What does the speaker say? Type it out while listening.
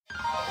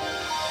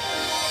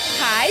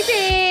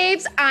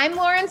I'm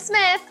Lauren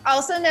Smith,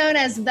 also known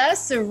as the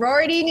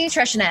Sorority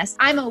Nutritionist.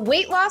 I'm a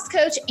weight loss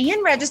coach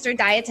and registered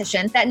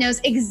dietitian that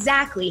knows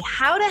exactly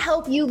how to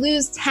help you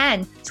lose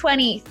 10,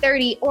 20,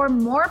 30, or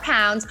more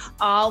pounds,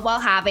 all while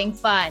having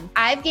fun.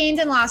 I've gained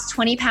and lost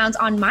 20 pounds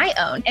on my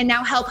own and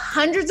now help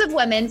hundreds of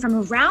women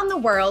from around the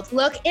world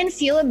look and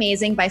feel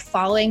amazing by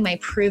following my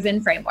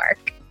proven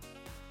framework.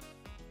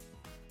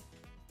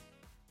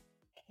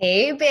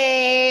 Hey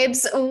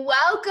babes,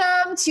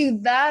 welcome to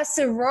the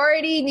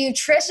Sorority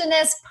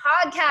Nutritionist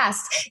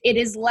Podcast. It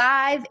is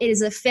live, it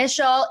is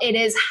official, it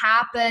is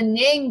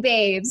happening,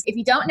 babes. If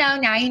you don't know,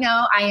 now you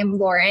know. I am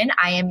Lauren,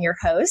 I am your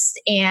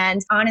host, and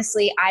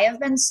honestly, I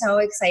have been so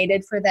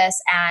excited for this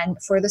and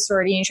for the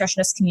Sorority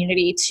Nutritionist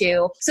community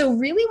too. So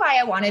really why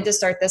I wanted to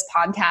start this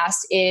podcast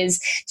is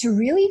to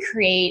really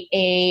create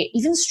a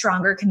even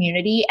stronger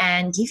community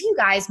and give you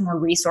guys more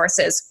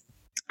resources.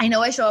 I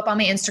know I show up on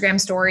my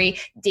Instagram story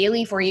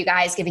daily for you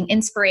guys, giving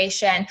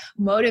inspiration,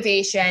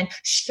 motivation,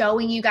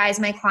 showing you guys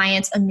my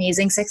clients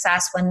amazing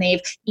success when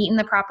they've eaten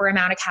the proper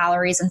amount of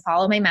calories and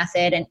follow my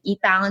method and eat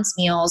balanced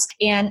meals.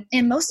 And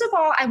most of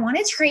all, I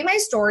wanted to create my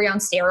story on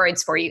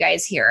steroids for you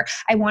guys here.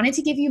 I wanted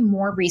to give you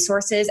more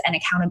resources and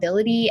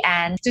accountability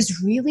and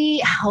just really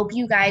help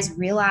you guys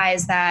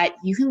realize that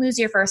you can lose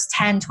your first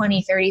 10,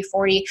 20, 30,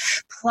 40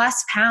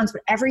 plus pounds,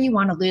 whatever you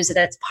want to lose, that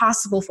it's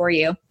possible for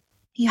you.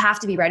 You have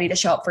to be ready to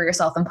show up for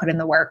yourself and put in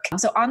the work.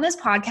 So on this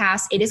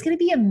podcast, it is going to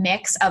be a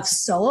mix of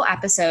solo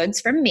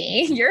episodes from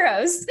me, your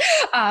host.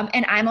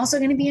 And I'm also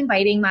going to be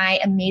inviting my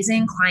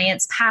amazing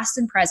clients, past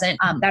and present,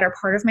 that are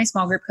part of my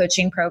small group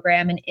coaching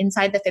program and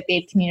inside the Fit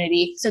Babe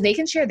community. So they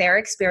can share their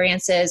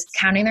experiences,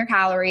 counting their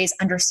calories,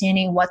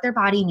 understanding what their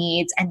body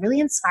needs, and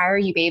really inspire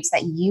you, babes,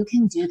 that you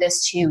can do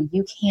this too.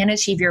 You can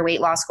achieve your weight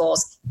loss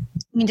goals.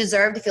 You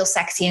deserve to feel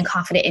sexy and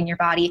confident in your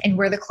body and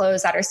wear the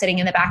clothes that are sitting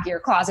in the back of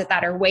your closet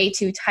that are way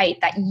too tight,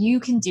 that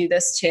you can do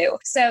this too.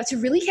 So to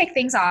really kick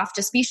things off,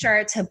 just be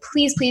sure to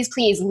please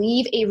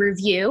leave a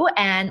review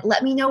and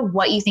let me know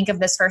what you think of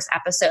this first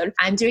episode.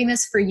 I'm doing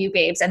this for you,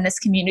 babes, and this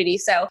community.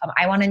 So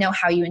I want to know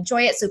how you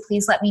enjoy it. So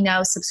please let me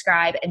know,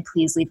 subscribe, and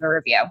please leave a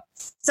review.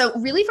 So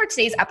really for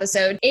today's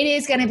episode, it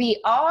is going to be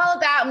all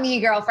about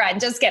me,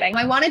 girlfriend. Just kidding.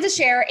 I wanted to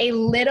share a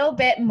little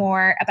bit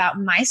more about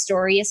my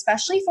story,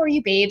 especially for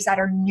you babes that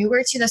are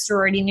newer to the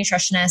Sorority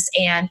Nutritionist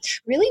and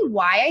really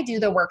why I do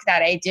the work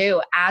that I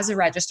do as a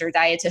registered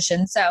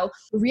dietitian. So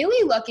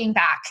really looking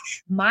back,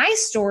 my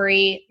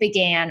story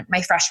began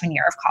my freshman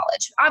year of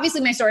college.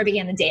 Obviously, my story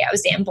began the day I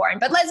was damn born,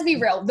 but let's be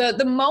real.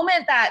 The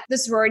moment that the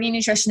Sorority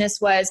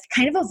Nutritionist was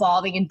kind of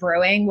evolving and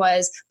brewing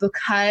was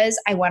because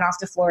I went off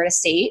to Florida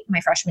State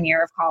my freshman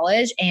year of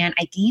college and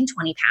I gained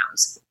 20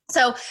 pounds.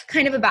 So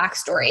kind of a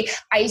backstory.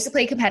 I used to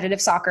play competitive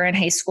soccer in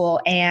high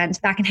school, and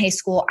back in high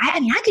school,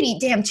 I could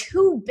eat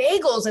 2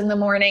 bagels in the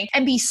morning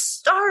and be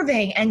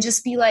starving and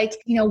just be like,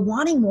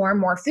 wanting more and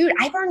more food.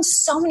 I burned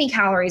so many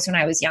calories when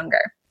I was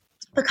younger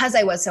because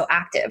I was so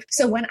active.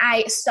 So when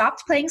I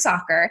stopped playing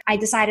soccer, I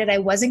decided I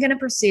wasn't going to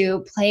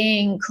pursue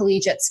playing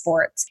collegiate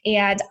sports.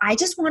 And I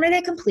just wanted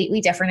a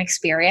completely different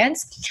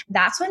experience.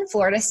 That's when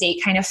Florida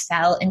State kind of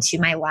fell into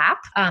my lap.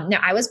 Now,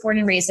 I was born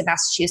and raised in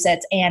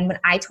Massachusetts. And when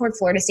I toured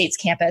Florida State's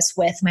campus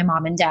with my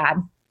mom and dad,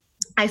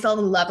 I fell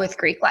in love with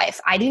Greek life.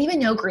 I didn't even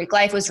know Greek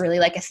life was really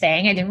like a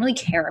thing. I didn't really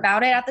care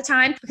about it at the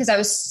time because I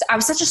was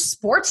such a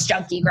sports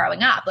junkie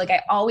growing up. Like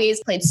I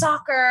always played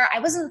soccer. I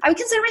would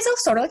consider myself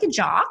sort of like a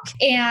jock.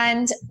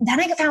 And then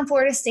I found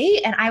Florida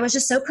State and I was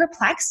just so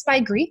perplexed by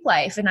Greek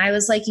life. And I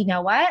was like, you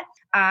know what?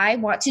 I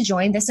want to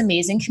join this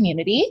amazing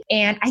community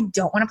and I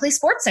don't want to play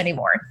sports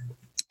anymore.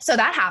 So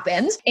that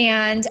happened.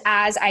 And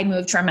as I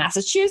moved from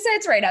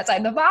Massachusetts, right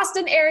outside the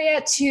Boston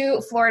area,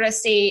 to Florida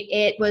State,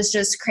 it was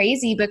just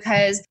crazy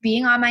because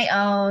being on my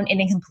own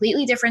in a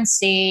completely different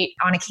state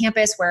on a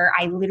campus where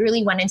I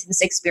literally went into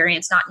this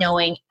experience not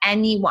knowing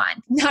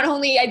anyone. Not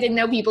only I didn't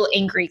know people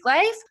in Greek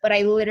life, but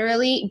I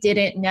literally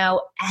didn't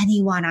know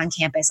anyone on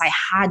campus. I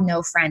had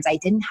no friends. I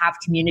didn't have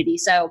community.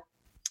 So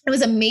it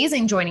was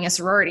amazing joining a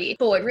sorority.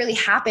 But what really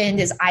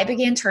happened is I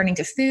began turning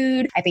to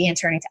food. I began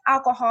turning to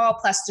alcohol,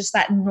 plus just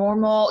that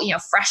normal,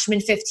 freshman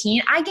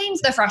 15. I gained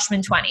the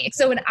freshman 20.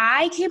 So when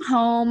I came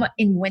home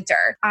in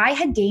winter, I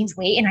had gained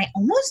weight and I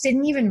almost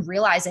didn't even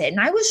realize it.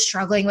 And I was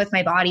struggling with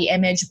my body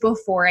image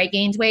before I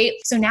gained weight.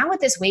 So now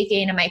with this weight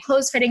gain and my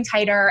clothes fitting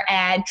tighter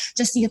and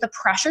just the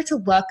pressure to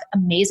look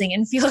amazing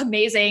and feel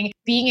amazing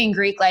being in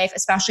Greek life,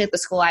 especially at the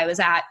school I was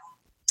at,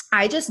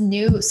 I just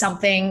knew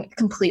something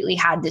completely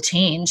had to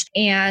change.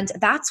 And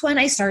that's when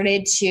I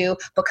started to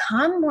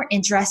become more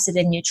interested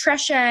in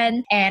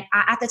nutrition. And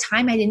at the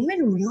time, I didn't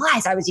even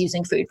realize I was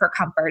using food for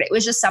comfort. It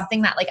was just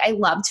something that I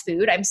loved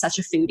food. I'm such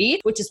a foodie,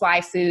 which is why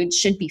food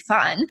should be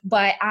fun.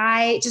 But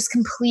I just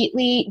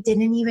completely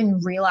didn't even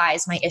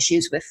realize my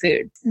issues with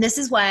food. This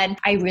is when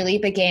I really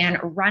began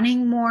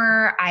running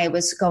more. I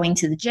was going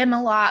to the gym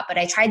a lot, but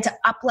I tried to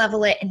up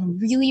level it and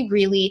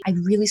I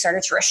really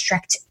started to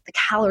restrict the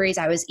calories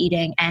I was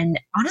eating and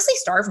honestly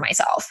starve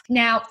myself.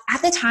 Now,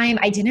 at the time,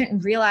 I didn't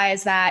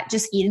realize that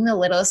just eating the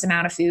littlest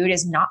amount of food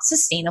is not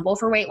sustainable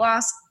for weight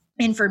loss.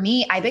 And for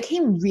me, I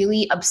became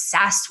really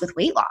obsessed with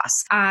weight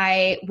loss.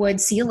 I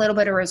would see a little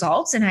bit of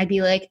results and I'd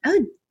be like,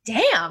 oh,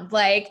 damn,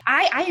 like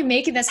I am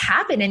making this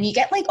happen. And you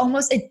get like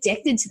almost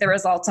addicted to the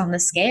results on the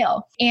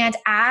scale. And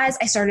as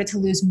I started to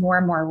lose more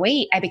and more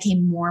weight, I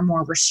became more and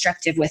more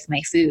restrictive with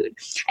my food.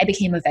 I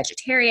became a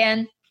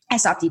vegetarian. I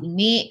stopped eating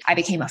meat. I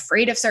became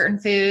afraid of certain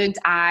foods.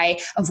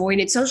 I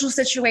avoided social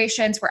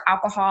situations where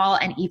alcohol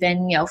and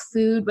even,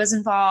 food was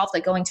involved,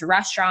 like going to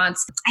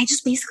restaurants. I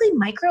just basically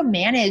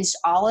micromanaged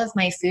all of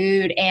my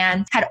food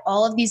and had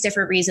all of these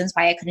different reasons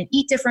why I couldn't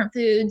eat different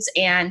foods.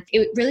 And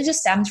it really just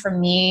stemmed from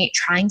me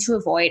trying to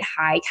avoid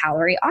high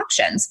calorie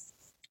options,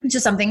 which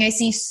is something I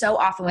see so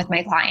often with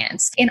my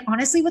clients. And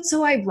honestly, what's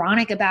so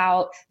ironic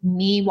about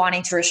me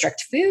wanting to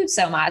restrict food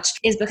so much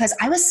is because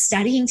I was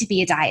studying to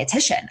be a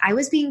dietitian. I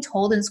was being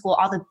told in school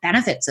all the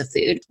benefits of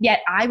food, yet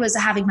I was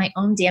having my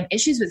own damn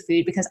issues with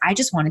food because I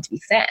just wanted to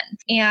be thin.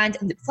 And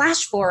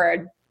flash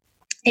forward,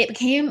 it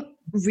became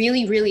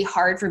really, really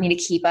hard for me to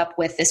keep up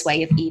with this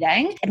way of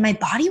eating. And my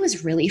body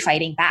was really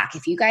fighting back.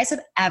 If you guys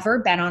have ever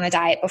been on a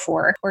diet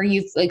before, or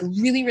you've like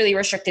really, really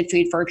restricted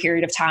food for a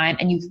period of time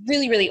and you've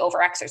really, really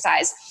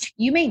overexercised,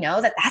 you may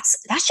know that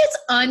that shit's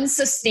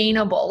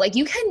unsustainable. Like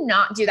you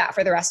cannot do that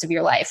for the rest of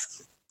your life.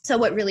 So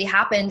what really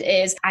happened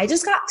is I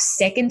just got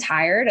sick and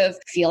tired of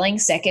feeling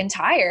sick and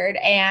tired.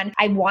 And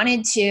I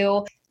wanted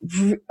to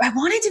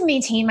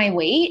maintain my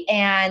weight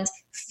and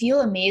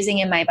feel amazing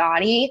in my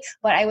body,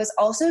 but I was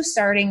also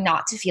starting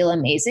not to feel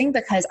amazing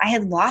because I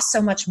had lost so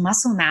much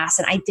muscle mass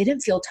and I didn't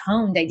feel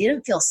toned. I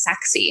didn't feel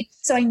sexy.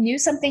 So I knew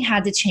something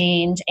had to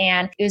change.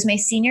 And it was my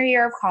senior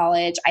year of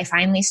college. I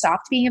finally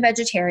stopped being a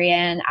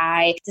vegetarian.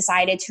 I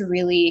decided to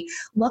really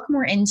look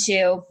more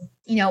into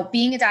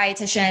being a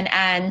dietitian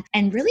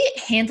and really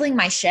handling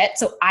my shit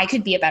so I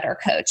could be a better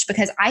coach,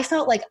 because I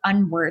felt like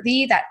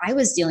unworthy that I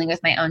was dealing with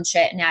my own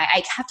shit. And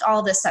I kept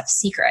all this stuff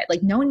secret.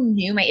 Like no one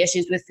knew my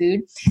issues with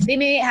food. They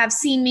may have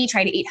seen me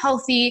try to eat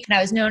healthy and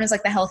I was known as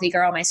like the healthy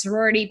girl in my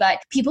sorority,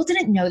 but people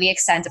didn't know the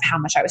extent of how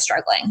much I was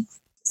struggling.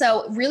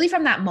 So really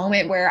from that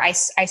moment where I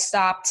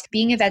stopped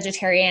being a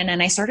vegetarian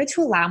and I started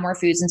to allow more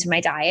foods into my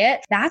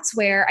diet, that's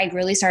where I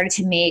really started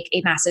to make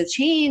a massive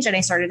change. And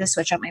I started to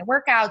switch up my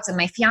workouts, and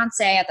my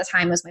fiance at the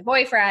time was my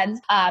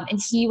boyfriend.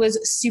 And he was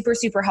super,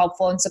 super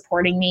helpful in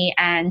supporting me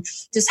and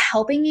just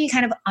helping me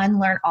kind of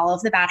unlearn all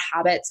of the bad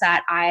habits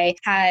that I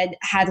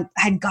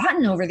had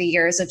gotten over the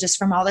years of just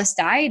from all this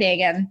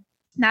dieting. And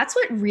that's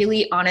what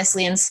really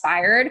honestly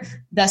inspired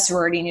the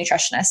sorority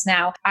nutritionist.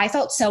 Now, I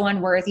felt so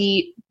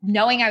unworthy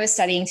knowing I was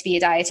studying to be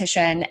a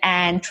dietitian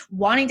and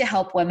wanting to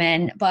help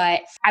women,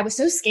 but I was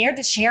so scared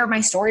to share my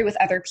story with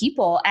other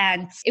people.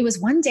 And it was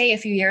one day a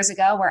few years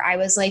ago where I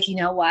was like, you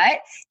know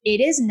what?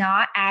 It is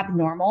not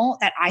abnormal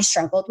that I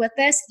struggled with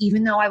this,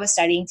 even though I was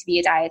studying to be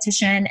a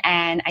dietitian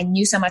and I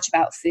knew so much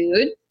about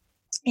food.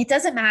 It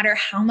doesn't matter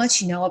how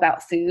much you know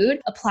about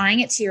food, applying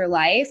it to your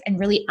life and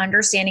really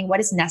understanding what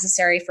is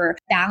necessary for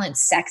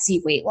balanced,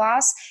 sexy weight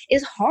loss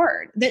is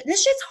hard.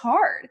 This shit's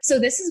hard. So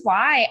this is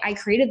why I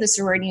created the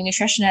sorority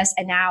nutritionist,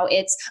 and now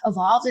it's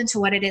evolved into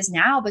what it is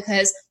now,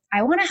 because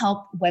I want to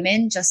help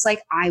women just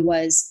like I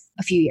was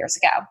a few years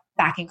ago,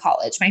 back in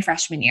college, my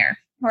freshman year,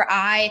 where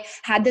I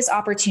had this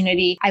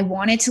opportunity. I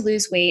wanted to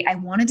lose weight. I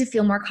wanted to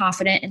feel more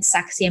confident and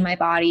sexy in my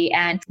body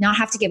and not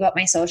have to give up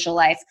my social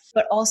life,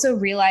 but also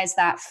realize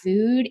that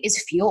food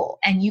is fuel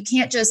and you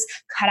can't just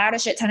cut out a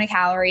shit ton of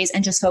calories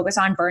and just focus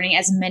on burning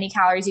as many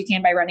calories you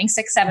can by running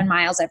 6-7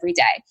 miles every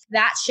day.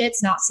 That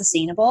shit's not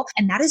sustainable.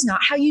 And that is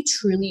not how you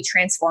truly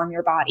transform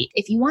your body.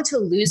 If you want to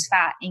lose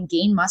fat and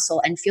gain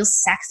muscle and feel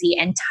sexy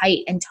and tight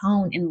and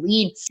toned and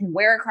lean and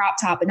wear a crop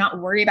top and not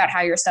worry about how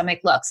your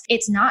stomach looks,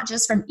 it's not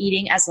just from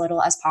eating as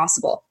little as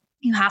possible.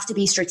 You have to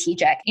be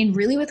strategic. And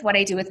really with what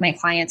I do with my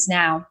clients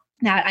now,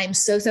 that I'm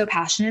so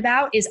passionate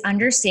about is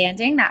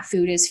understanding that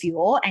food is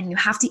fuel and you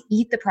have to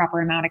eat the proper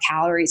amount of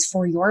calories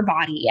for your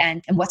body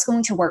and what's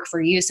going to work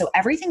for you. So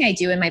everything I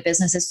do in my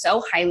business is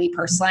so highly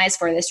personalized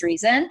for this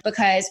reason,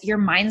 because your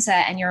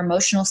mindset and your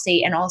emotional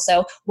state and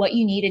also what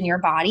you need in your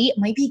body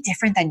might be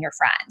different than your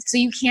friend. So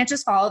you can't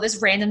just follow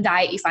this random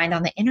diet you find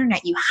on the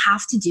internet. You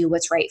have to do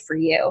what's right for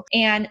you.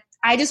 And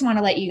I just want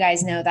to let you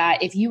guys know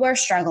that if you are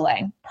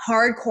struggling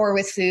hardcore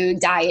with food,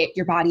 diet,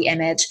 your body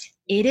image,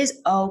 it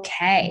is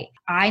okay.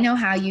 I know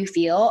how you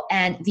feel,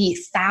 and the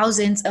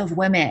thousands of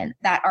women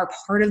that are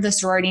part of the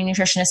sorority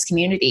nutritionist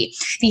community,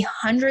 the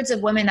hundreds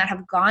of women that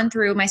have gone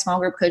through my small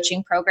group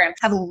coaching program,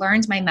 have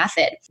learned my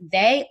method.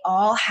 They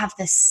all have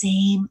the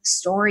same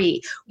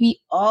story. We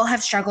all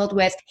have struggled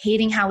with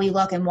hating how we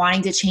look and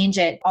wanting to change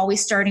it,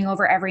 always starting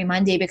over every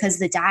Monday because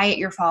the diet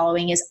you're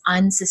following is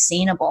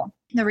unsustainable.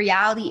 The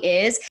reality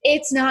is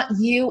it's not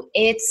you,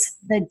 it's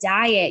the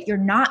diet. You're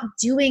not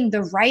doing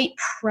the right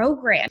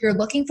program. You're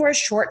looking for a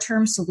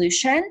short-term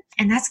solution,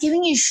 and that's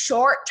giving you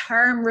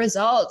short-term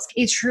results.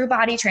 A true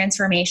body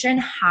transformation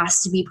has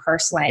to be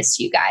personalized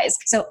to you guys.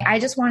 So I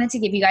just wanted to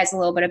give you guys a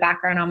little bit of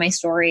background on my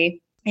story.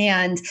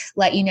 and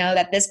let you know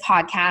that this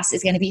podcast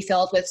is going to be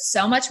filled with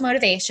so much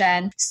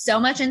motivation, so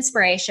much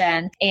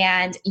inspiration,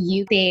 and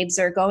you babes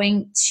are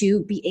going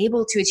to be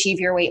able to achieve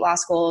your weight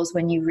loss goals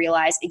when you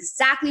realize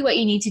exactly what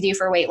you need to do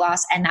for weight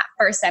loss. And that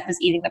first step is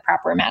eating the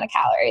proper amount of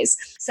calories.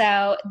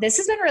 So this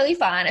has been really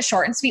fun, a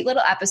short and sweet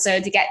little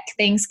episode to get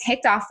things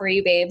kicked off for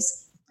you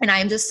babes. And I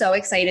am just so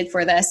excited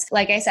for this.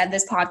 Like I said,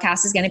 this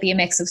podcast is going to be a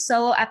mix of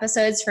solo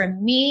episodes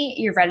from me,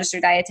 your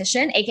registered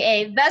dietitian,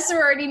 aka the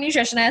sorority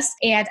nutritionist.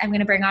 And I'm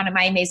going to bring on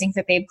my amazing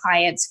Fit Babe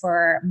clients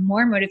for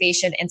more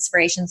motivation,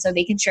 inspiration, so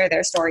they can share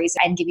their stories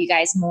and give you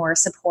guys more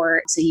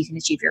support so you can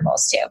achieve your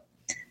goals too.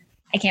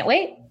 I can't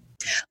wait.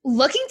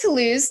 Looking to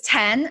lose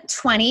 10,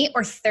 20,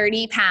 or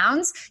 30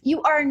 pounds?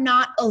 You are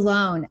not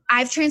alone.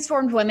 I've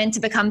transformed women to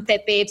become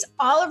fit babes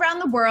all around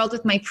the world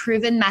with my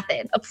proven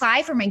method.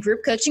 Apply for my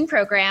group coaching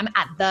program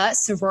at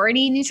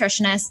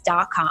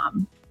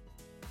thesororitynutritionist.com.